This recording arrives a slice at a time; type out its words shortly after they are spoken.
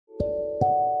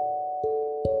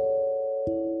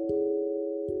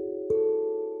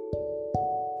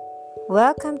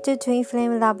Welcome to Twin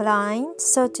Flame Love Line.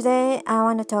 So today I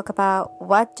want to talk about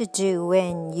what to do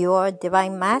when your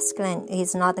divine masculine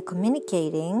is not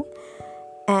communicating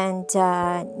and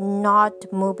not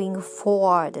moving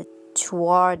forward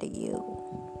toward you.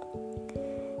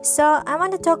 So I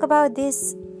want to talk about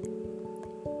these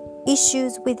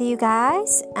issues with you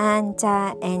guys and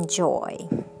enjoy.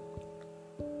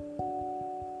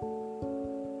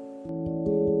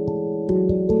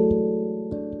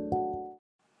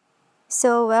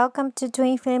 So welcome to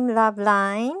Twin Flame Love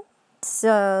Line.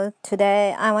 So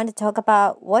today I want to talk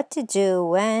about what to do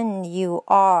when you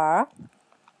are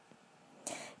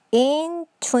in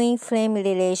twin flame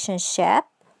relationship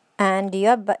and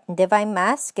your divine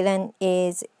masculine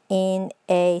is in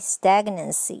a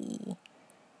stagnancy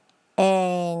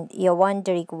and you're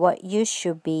wondering what you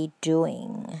should be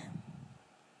doing.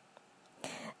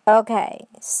 Okay,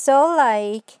 so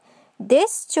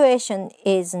this situation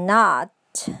is not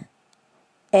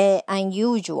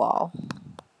unusual.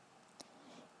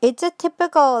 It's a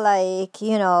typical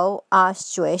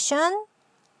situation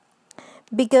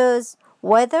because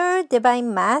whether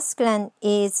divine masculine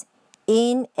is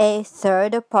in a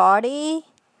third party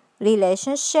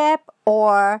relationship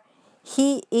or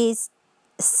he is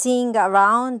seeing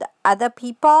around other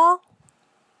people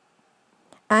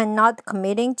and not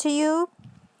committing to you,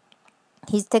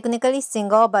 he's technically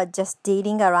single but just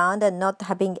dating around and not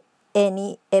having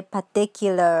a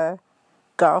particular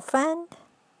girlfriend.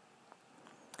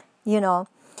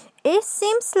 It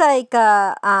seems like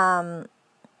a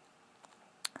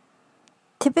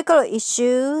typical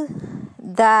issue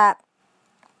that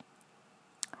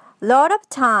a lot of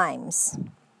times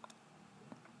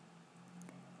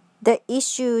the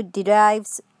issue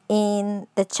derives in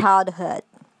the childhood,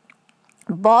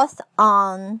 both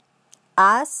on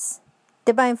us,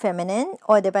 divine feminine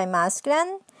or divine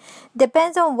masculine.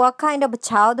 Depends on what kind of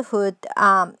childhood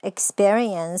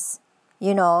experience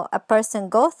a person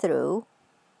go through,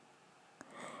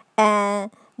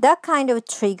 and that kind of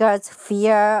triggers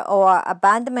fear or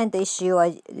abandonment issue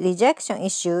or rejection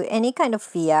issue, any kind of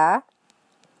fear.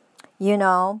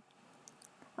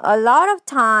 A lot of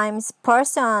times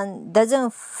person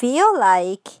doesn't feel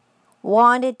like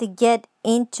wanted to get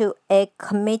into a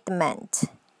commitment.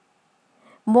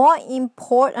 More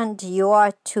important you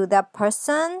are to that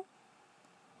person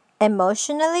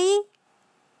emotionally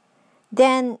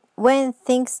than when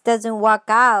things doesn't work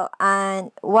out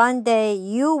and one day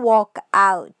you walk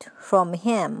out from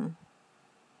him.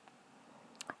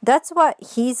 That's what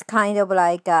he's kind of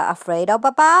afraid of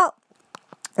about.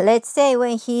 Let's say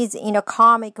when he's in a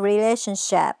karmic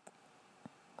relationship,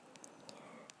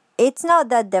 it's not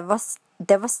that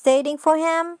devastating for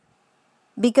him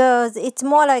because it's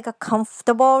more like a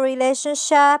comfortable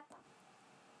relationship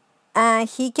and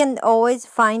he can always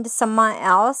find someone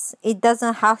else. It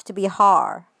doesn't have to be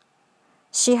her.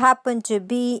 She happened to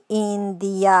be in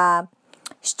the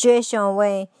situation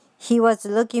when he was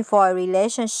looking for a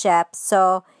relationship,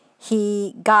 so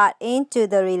he got into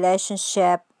the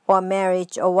relationship or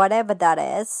marriage or whatever that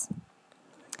is,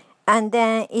 and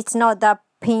then it's not that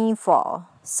painful,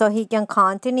 so he can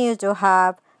continue to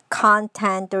have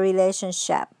content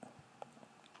relationship.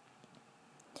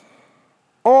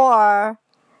 Or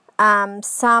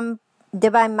some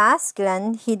divine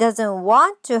masculine, he doesn't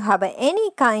want to have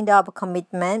any kind of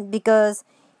commitment because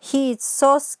he's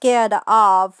so scared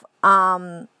of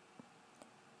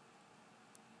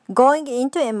going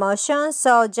into emotion,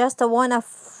 so just want to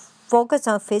focus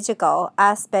on physical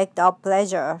aspect of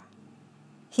pleasure.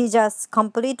 He just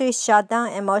completely shut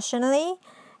down emotionally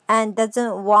and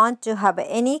doesn't want to have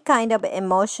any kind of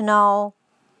emotional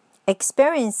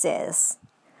experiences.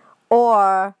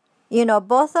 Or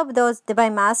both of those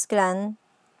divine masculine,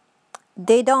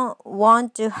 they don't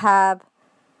want to have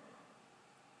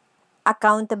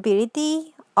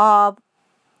accountability of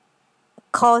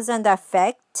cause and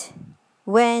effect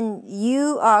when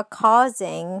you are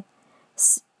causing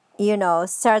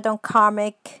certain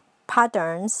karmic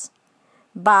patterns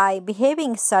by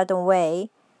behaving certain way.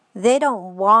 They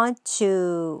don't want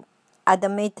to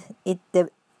admit it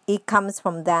comes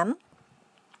from them,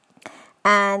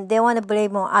 and they want to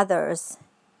blame on others.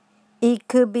 It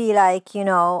could be making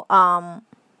up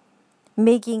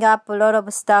a lot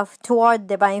of stuff toward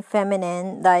divine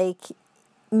feminine,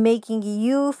 making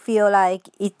you feel like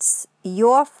it's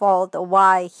your fault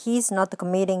why he's not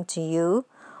committing to you,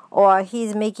 or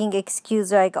he's making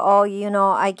excuse like,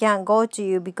 I can't go to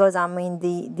you because I'm in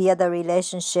the other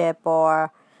relationship,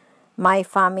 or my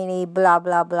family, blah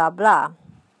blah blah blah.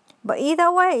 But either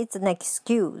way, it's an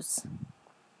excuse.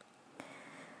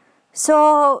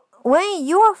 So when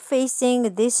you are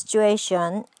facing this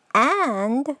situation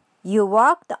and you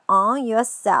worked on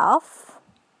yourself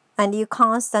and you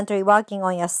constantly working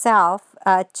on yourself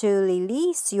to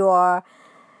release your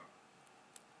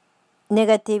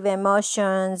negative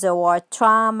emotions or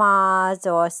traumas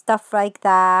or stuff like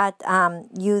that,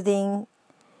 using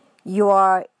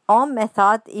your own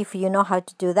method if you know how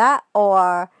to do that,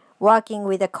 or working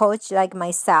with a coach like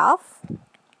myself,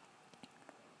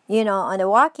 and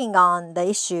working on the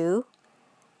issue.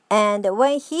 And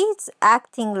when he's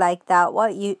acting like that,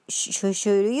 what should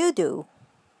you do?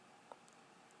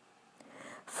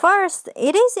 First,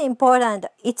 it is important.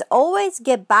 It's always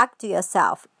get back to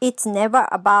yourself. It's never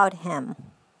about him.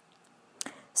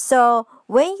 So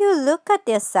when you look at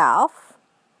yourself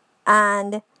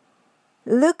and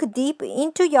look deep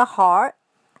into your heart,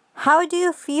 how do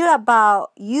you feel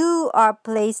about you are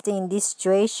placed in this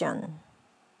situation?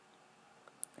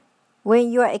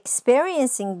 When you are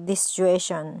experiencing this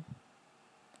situation,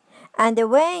 and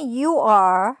when you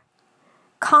are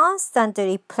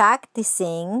constantly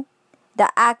practicing the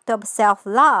act of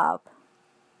self-love,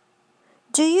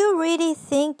 do you really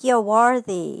think you're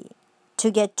worthy to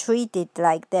get treated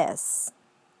like this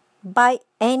by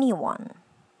anyone?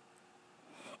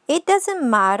 It doesn't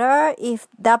matter if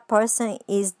that person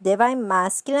is divine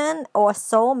masculine or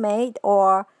soulmate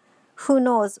or who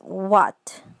knows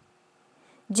what.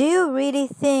 Do you really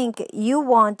think you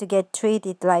want to get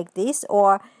treated like this?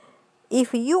 Or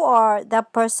if you are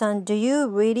that person, do you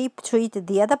really treat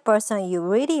the other person you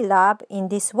really love in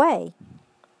this way?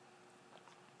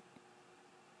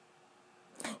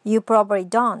 You probably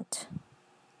don't.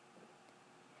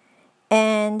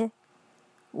 And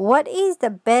what is the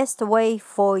best way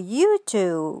for you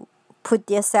to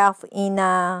put yourself in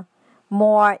a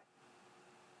more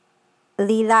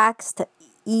relaxed,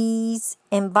 ease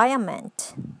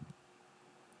environment?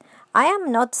 I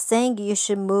am not saying you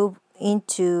should move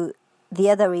into the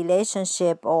other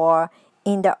relationship or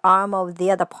in the arm of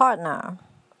the other partner.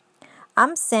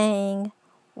 I'm saying,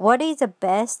 what is the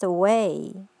best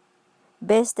way,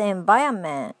 best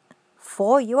environment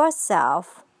for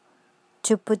yourself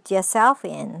to put yourself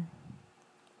in?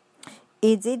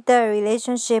 Is it the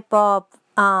relationship of,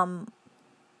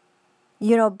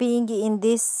 being in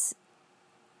this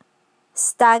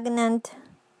stagnant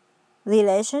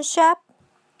relationship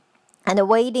and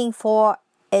waiting for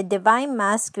a divine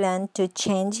masculine to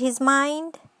change his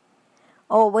mind?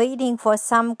 Or waiting for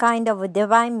some kind of a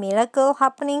divine miracle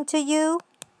happening to you?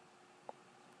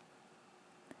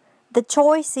 The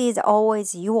choice is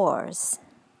always yours.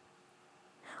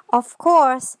 Of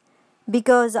course,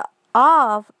 because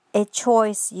of a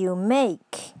choice you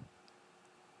make,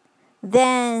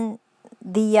 then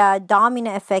the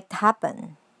domino effect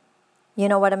happen. You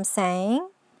know what I'm saying?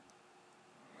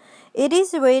 It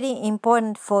is really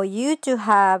important for you to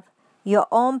have your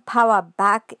own power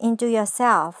back into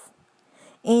yourself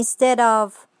instead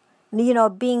of,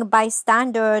 being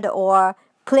bystander or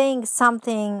playing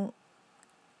something,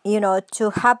 to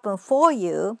happen for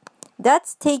you.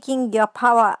 That's taking your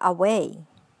power away.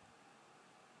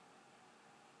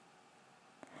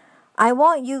 I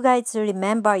want you guys to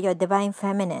remember your divine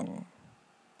feminine,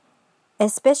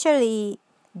 especially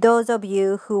those of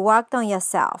you who worked on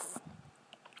yourself.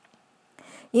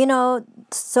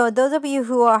 So those of you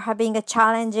who are having a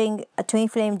challenging twin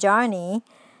flame journey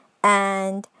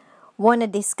and want to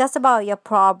discuss about your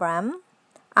problem,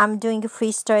 I'm doing a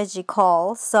free strategy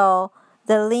call. So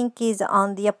the link is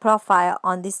on the profile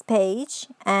on this page,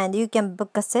 and you can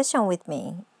book a session with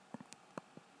me.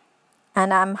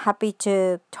 And I'm happy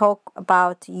to talk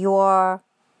about your,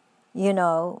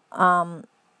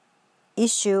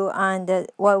 issue and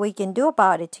what we can do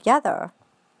about it together.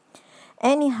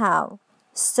 Anyhow,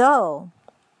 so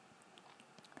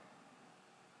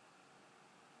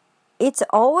it's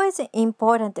always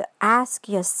important to ask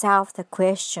yourself the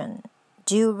question,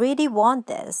 do you really want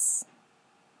this?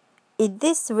 Is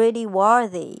this really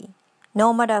worthy,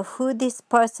 no matter who this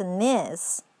person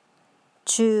is,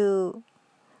 to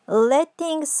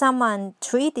letting someone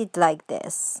treat it like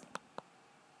this?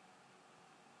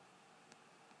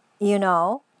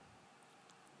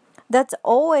 That's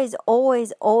always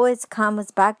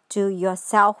comes back to your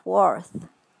self-worth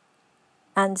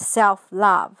and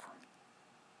self-love.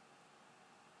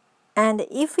 And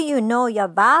if you know your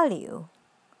value,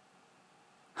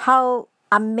 how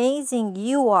amazing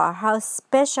you are, how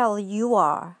special you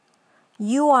are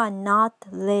not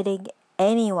letting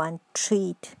anyone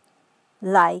treat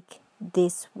like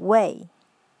this way.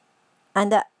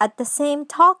 And at the same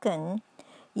token,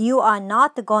 you are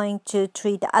not going to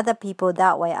treat other people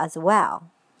that way as well,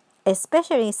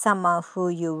 especially someone who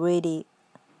you really,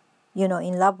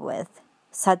 in love with,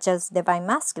 such as divine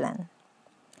masculine.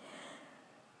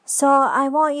 So I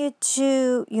want you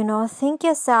to, think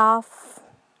yourself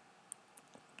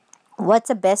what's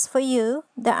the best for you.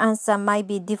 The answer might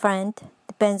be different,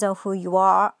 depends on who you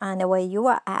are and where you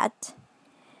are at.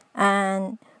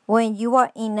 And when you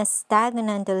are in a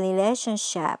stagnant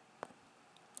relationship,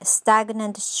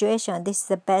 stagnant situation, this is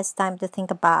the best time to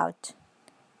think about,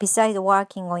 besides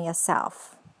working on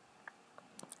yourself.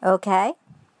 Okay?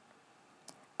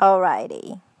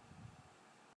 Alrighty.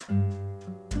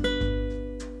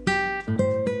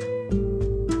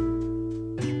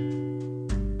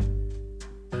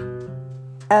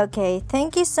 Okay,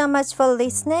 thank you so much for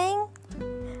listening.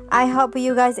 I hope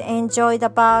you guys enjoyed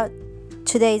about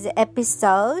today's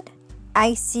episode.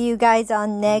 I see you guys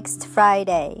on next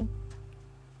Friday.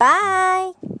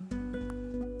 Bye!